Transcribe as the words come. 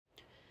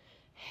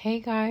Hey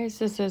guys,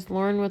 this is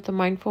Lauren with the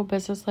Mindful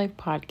Business Life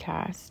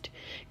podcast,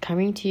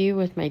 coming to you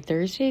with my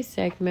Thursday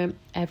segment,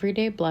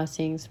 Everyday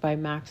Blessings by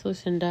Max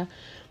Lucinda,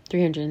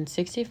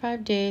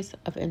 365 Days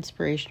of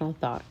Inspirational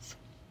Thoughts.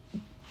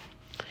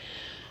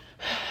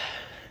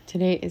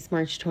 Today is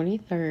March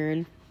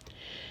 23rd,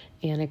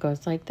 and it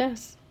goes like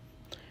this.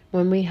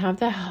 When we have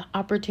the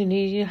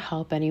opportunity to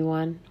help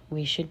anyone,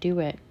 we should do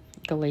it.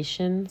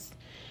 Galatians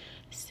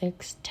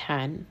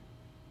 6:10.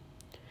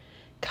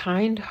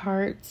 Kind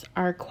hearts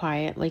are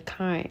quietly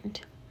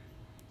kind.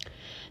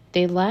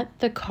 They let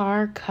the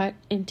car cut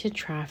into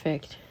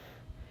traffic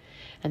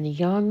and the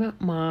young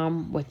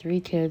mom with 3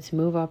 kids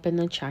move up in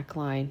the check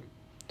line.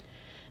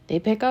 They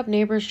pick up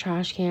neighbors'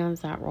 trash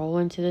cans that roll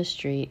into the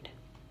street,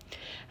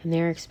 and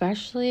they're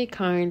especially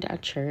kind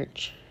at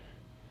church.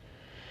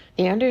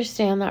 They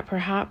understand that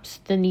perhaps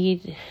the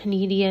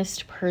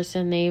neediest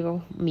person they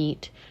will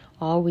meet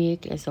all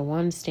week is the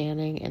one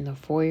standing in the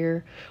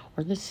foyer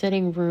or the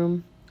sitting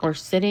room or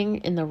sitting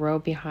in the row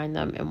behind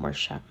them in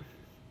worship.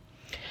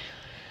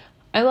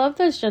 I love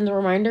this gentle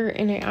reminder,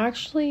 and I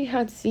actually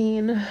had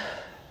seen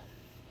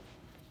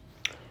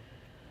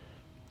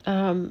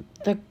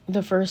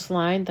the first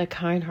line, the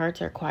kind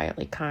hearts are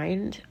quietly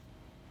kind,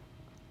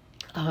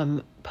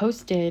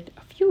 posted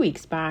a few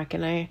weeks back,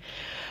 and I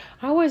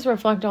always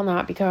reflect on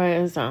that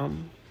because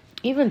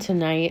even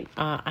tonight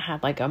I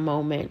had like a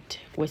moment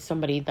with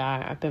somebody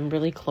that I've been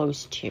really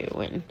close to,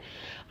 and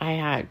I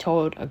had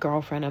told a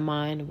girlfriend of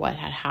mine what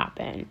had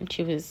happened.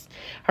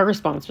 Her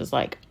response was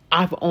like,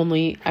 I've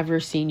only ever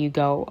seen you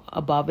go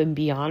above and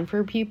beyond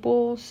for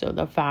people. So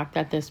the fact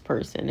that this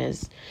person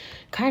is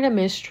kind of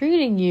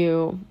mistreating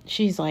you,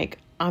 she's like,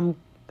 I'm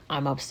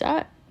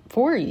upset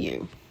for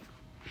you.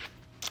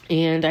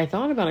 And I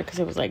thought about it because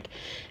it was like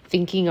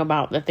thinking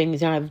about the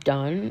things that I've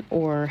done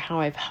or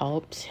how I've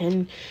helped.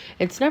 And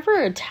it's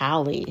never a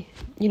tally.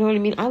 You know what I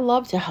mean? I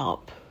love to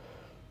help.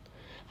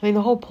 I mean,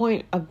 the whole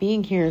point of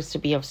being here is to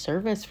be of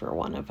service for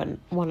one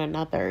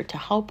another, to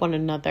help one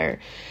another.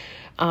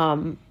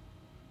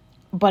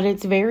 But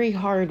it's very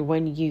hard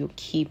when you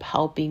keep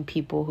helping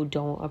people who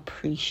don't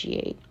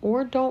appreciate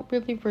or don't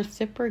really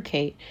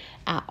reciprocate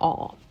at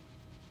all.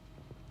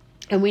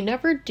 And we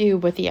never do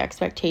with the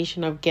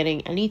expectation of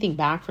getting anything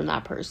back from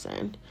that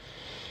person.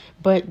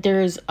 But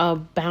there's a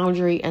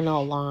boundary and a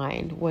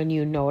line when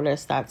you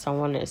notice that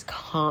someone is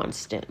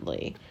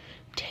constantly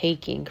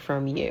taking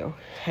from you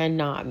and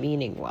not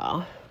meaning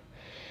well.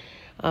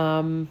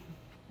 I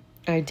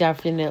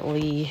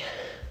definitely,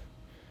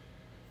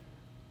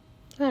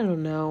 I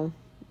don't know.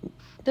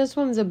 This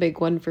one's a big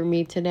one for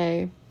me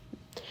today.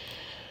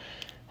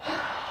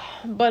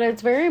 But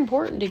it's very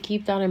important to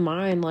keep that in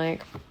mind.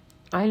 Like,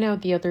 I know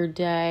the other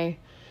day,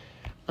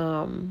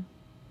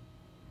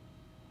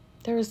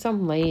 there was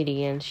some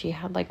lady and she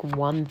had like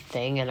one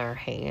thing in her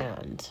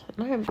hand.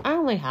 And I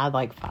only had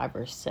like 5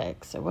 or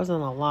 6. It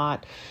wasn't a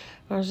lot.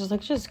 I was just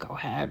like, just go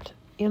ahead.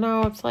 You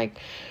know, it's like,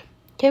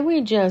 can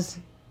we just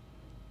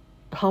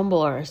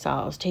humble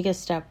ourselves, take a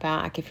step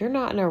back? If you're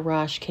not in a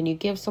rush, can you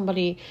give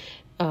somebody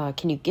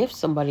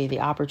the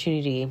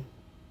opportunity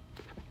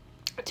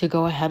to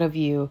go ahead of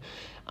you?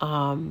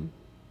 It's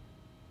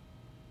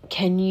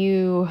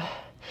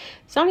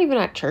not even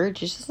at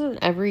church, it's just in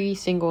every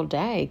single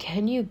day.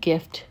 Can you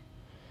gift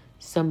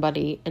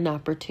somebody an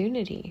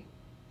opportunity?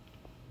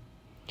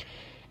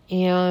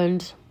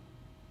 And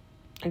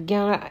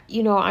again,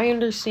 I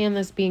understand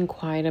this being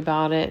quiet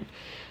about it.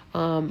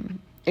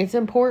 It's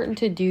important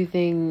to do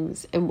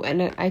things.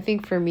 And I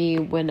think for me,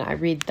 when I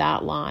read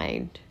that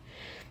line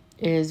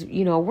is,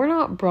 we're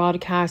not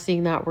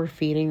broadcasting that we're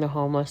feeding the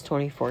homeless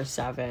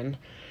 24/7.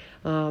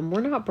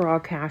 We're not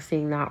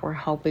broadcasting that we're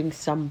helping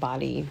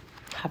somebody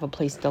have a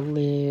place to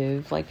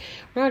live. Like,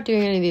 we're not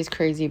doing any of these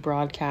crazy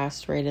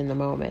broadcasts right in the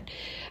moment.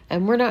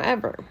 And we're not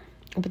ever.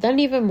 But then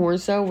even more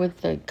so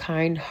with the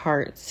kind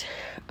hearts,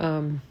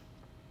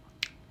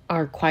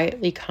 are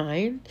quietly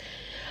kind.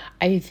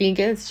 I think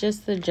it's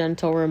just the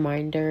gentle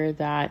reminder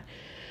that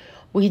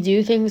we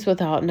do things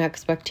without an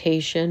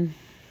expectation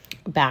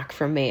back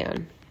from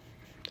man.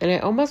 And I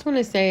almost want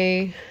to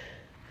say,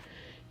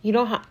 you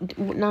don't have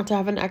not to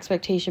have an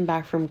expectation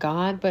back from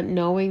God, but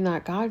knowing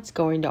that God's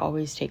going to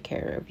always take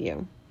care of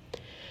you.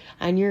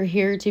 And you're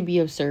here to be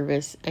of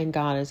service, and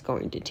God is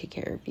going to take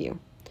care of you.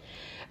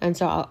 And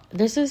so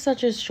this is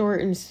such a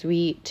short and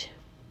sweet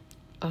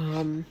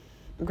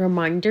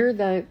reminder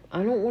that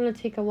I don't want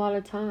to take a lot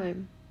of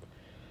time.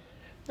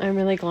 I'm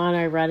really glad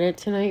I read it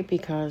tonight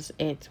because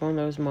it's one of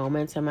those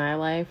moments in my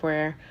life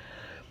where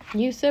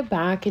you sit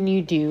back and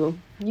you do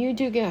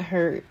get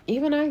hurt.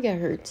 Even I get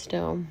hurt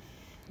still.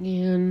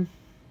 And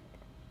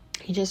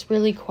you just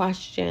really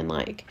question,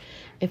 like,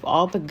 if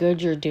all the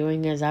good you're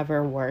doing is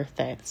ever worth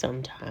it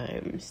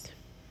sometimes.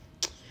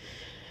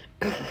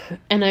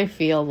 And I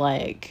feel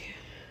like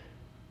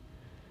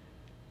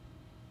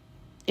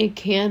it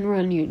can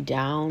run you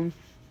down,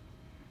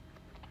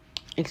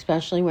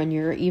 especially when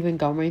you're even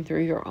going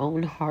through your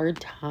own hard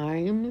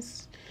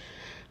times,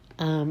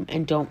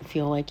 and don't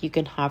feel like you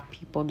can have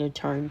people to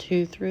turn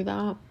to through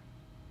that.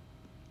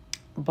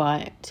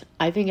 But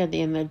I think at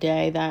the end of the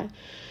day that,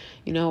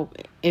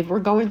 if we're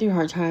going through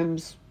hard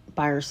times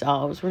by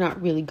ourselves, we're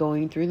not really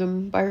going through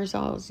them by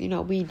ourselves.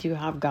 We do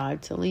have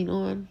God to lean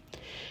on.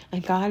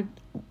 And God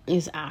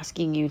is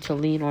asking you to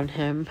lean on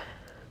Him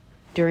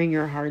during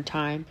your hard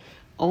time.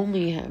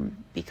 Only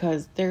Him.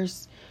 Because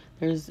there's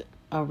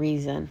a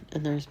reason,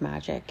 and there's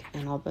magic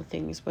and all the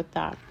things with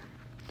that.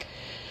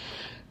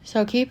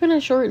 So keeping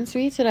it short and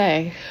sweet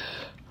today.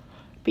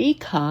 Be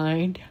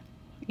kind.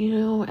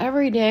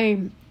 Every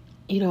day,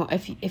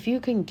 if you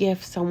can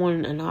give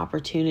someone an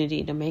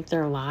opportunity to make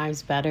their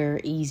lives better,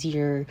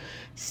 easier,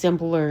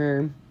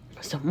 simpler,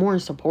 more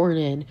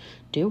supported,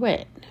 do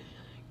it.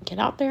 Get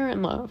out there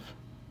and love.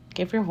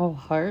 Give your whole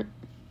heart.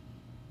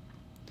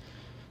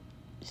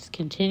 Just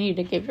continue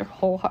to give your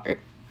whole heart.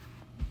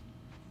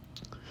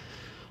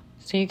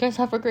 So you guys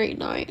have a great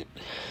night.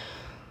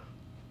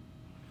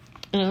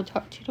 And I'll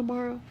talk to you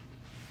tomorrow.